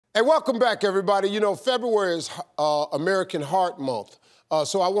Hey, welcome back, everybody. You know, February is American Heart Month.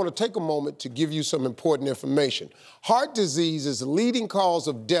 So I want to take a moment to give you some important information. Heart disease is the leading cause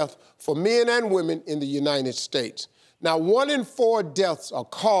of death for men and women in the United States. Now, 1 in 4 deaths are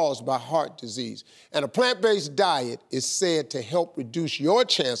caused by heart disease, and a plant-based diet is said to help reduce your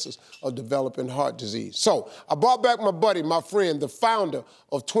chances of developing heart disease. So I brought back my buddy, my friend, the founder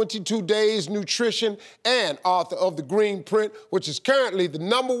of 22 Days Nutrition and author of The Green Print, which is currently the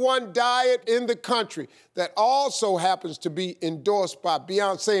 #1 diet in the country that also happens to be endorsed by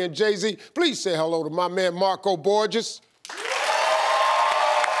Beyonce and Jay-Z. Please say hello to my man, Marco Borges.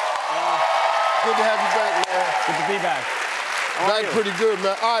 Good to have you back, man. Good to be back. Back pretty good,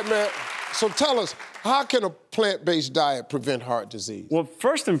 man. All right, man. So tell us, how can a plant-based diet prevent heart disease? Well,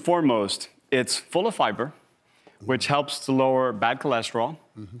 first and foremost, it's full of fiber, which helps to lower bad cholesterol,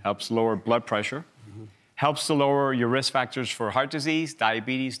 helps lower blood pressure, helps to lower your risk factors for heart disease,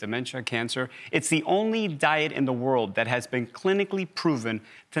 diabetes, dementia, cancer. It's the only diet in the world that has been clinically proven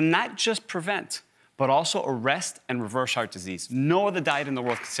to not just prevent, but also arrest and reverse heart disease. No other diet in the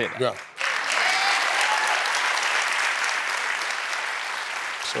world can say that. Yeah.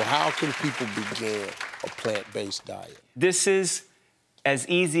 So how can people begin a plant-based diet? This is as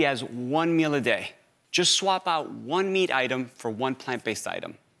easy as 1 meal a day. Just swap out 1 meat item for 1 plant-based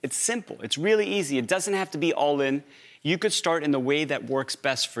item. It's simple. It's really easy. It doesn't have to be all in. You could start in the way that works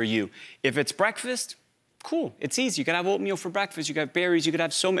best for you. If it's breakfast, cool. It's easy. You could have oatmeal for breakfast. You could have berries. You could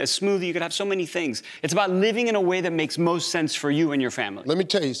have a smoothie. You could have so many things. It's about living in a way that makes most sense for you and your family. Let me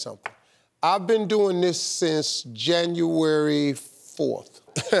tell you something. I've been doing this since January 4th.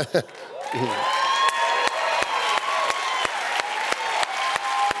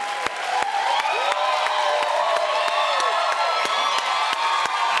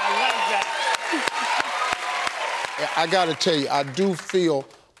 I got to tell you, I do feel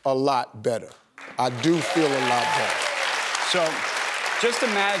a lot better. I do feel a lot better. So just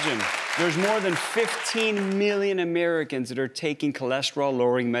imagine, there's more than 15 million Americans that are taking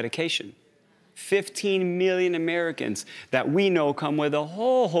cholesterol-lowering medication. 15 million Americans that we know come with a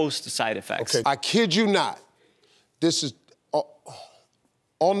whole host of side effects. Okay, I kid you not. This is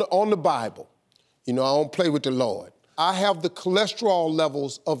on the Bible. You know, I don't play with the Lord. I have the cholesterol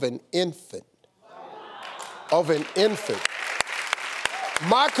levels of an infant.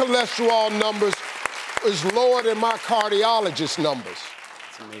 My cholesterol numbers is lower than my cardiologist numbers.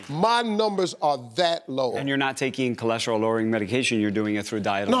 My numbers are that low. And you're not taking cholesterol-lowering medication. You're doing it through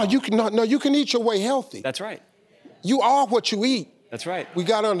diet No, alone. you can eat your way healthy. That's right. You are what you eat. That's right. We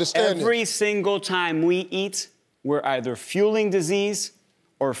got to understand Every single time we eat, we're either fueling disease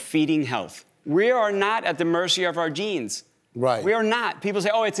or feeding health. We are not at the mercy of our genes. Right. We are not. People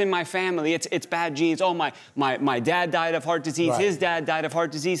say, oh, it's in my family. It's bad genes. Oh, my dad died of heart disease. Right. His dad died of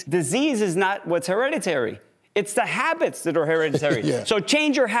heart disease. Disease is not what's hereditary. It's the habits that are hereditary. Yeah. So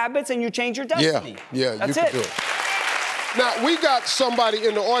change your habits and you change your destiny. Yeah, That's you can it. do it. Now, we got somebody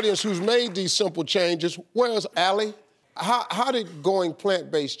in the audience who's made these simple changes. Where's Allie? How did going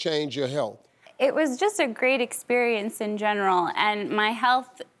plant-based change your health? It was just a great experience in general, and my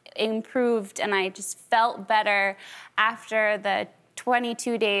health improved, and I just felt better after the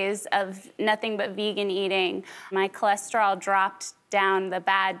 22 days of nothing but vegan eating. My cholesterol dropped down the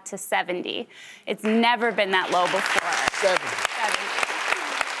bad to 70. It's never been that low before. 70.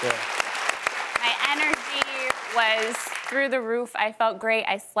 Yeah. My energy was through the roof. I felt great.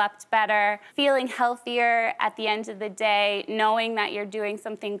 I slept better. Feeling healthier at the end of the day, knowing that you're doing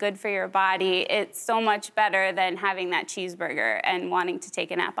something good for your body, it's so much better than having that cheeseburger and wanting to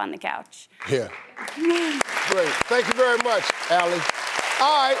take a nap on the couch. Yeah. Great. Thank you very much, Allie.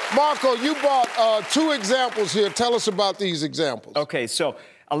 All right, Marco, you brought 2 examples here. Tell us about these examples. Okay, so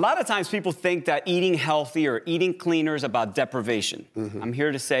a lot of times people think that eating healthy or eating cleaner is about deprivation. I'm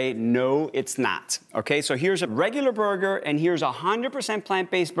here to say, no, it's not. Okay, so here's a regular burger and here's a 100%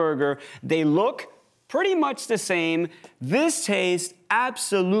 plant-based burger. They look pretty much the same. This tastes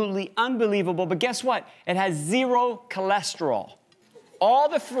absolutely unbelievable, but guess what? It has 0 cholesterol. All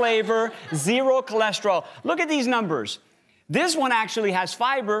the flavor, 0 cholesterol. Look at these numbers. This one actually has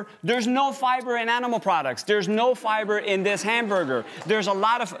fiber. There's no fiber in animal products. There's no fiber in this hamburger. There's a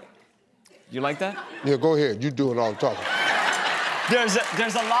lot of... You like that? Yeah, go ahead. You do it all the talking. There's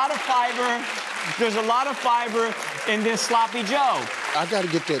a lot of fiber. There's a lot of fiber in this sloppy Joe. I gotta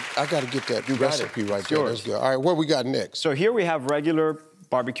get that recipe right there. Yours. That's good. All right, what we got next? So here we have regular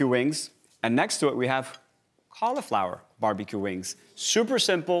barbecue wings, and next to it we have cauliflower barbecue wings. Super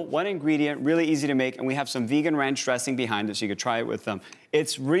simple, 1 ingredient, really easy to make, and we have some vegan ranch dressing behind it so you could try it with them.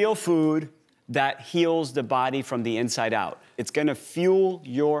 It's real food that heals the body from the inside out. It's gonna fuel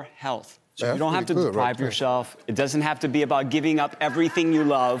your health. So you don't have to deprive yourself. It doesn't have to be about giving up everything you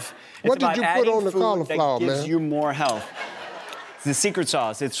love. What did you put on the cauliflower, man? That gives you more health. It's the secret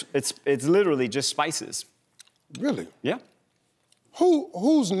sauce. It's literally just spices. Really? Yeah.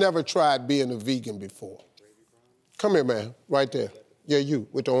 Who's never tried being a vegan before? Come here, man. Right there. Yeah, you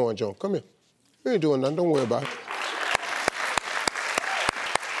with the orange on. Come here. You ain't doing nothing. Don't worry about it.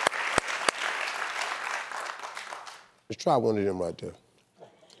 Let's try one of them right there.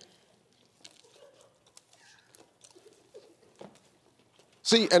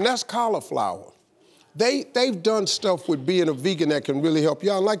 See, and that's cauliflower. They've done stuff with being a vegan that can really help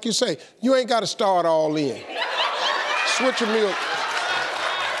you out. Like you say, you ain't got to start all in. Switch your meal.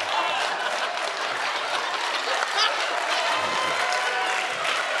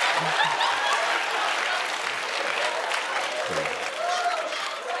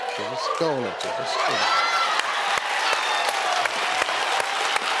 Let's go on up there. Let's go.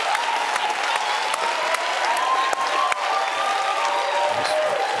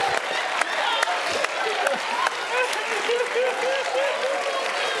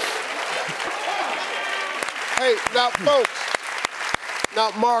 Hey, now, folks,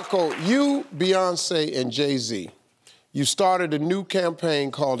 now, Marco, you, Beyonce, and Jay-Z, you started a new campaign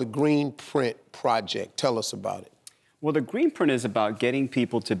called the Green Print Project. Tell us about it. Well, the Green Print is about getting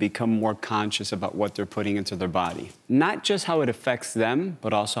people to become more conscious about what they're putting into their body. Not just how it affects them,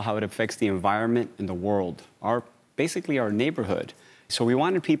 but also how it affects the environment and the world, basically our neighborhood. So we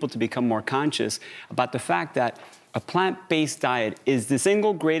wanted people to become more conscious about the fact that a plant-based diet is the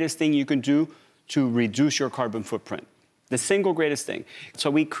single greatest thing you can do to reduce your carbon footprint. The single greatest thing. So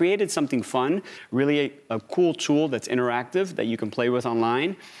we created something fun, really a cool tool that's interactive that you can play with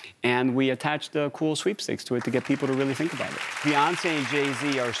online, and we attached the cool sweepstakes to it to get people to really think about it. Beyonce and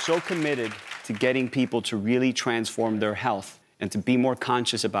Jay-Z are so committed to getting people to really transform their health and to be more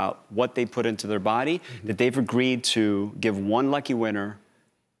conscious about what they put into their body, that they've agreed to give one lucky winner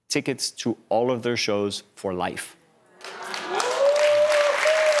tickets to all of their shows for life.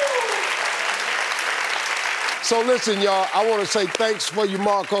 So listen, y'all, I want to say thanks for you,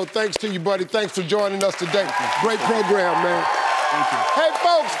 Marco. Thanks to you, buddy. Thanks for joining us today. Great program, man. Thank you. Hey,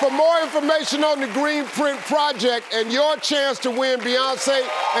 folks, for more information on the Green Print Project and your chance to win Beyonce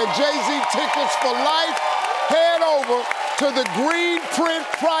and Jay-Z tickets for life, head over to the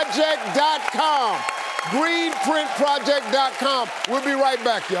greenprintproject.com. greenprintproject.com. We'll be right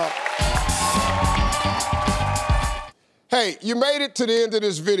back, y'all. Hey, you made it to the end of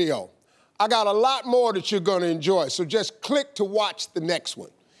this video. I got a lot more that you're going to enjoy, so just click to watch the next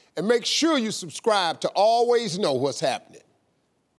one. And make sure you subscribe to always know what's happening.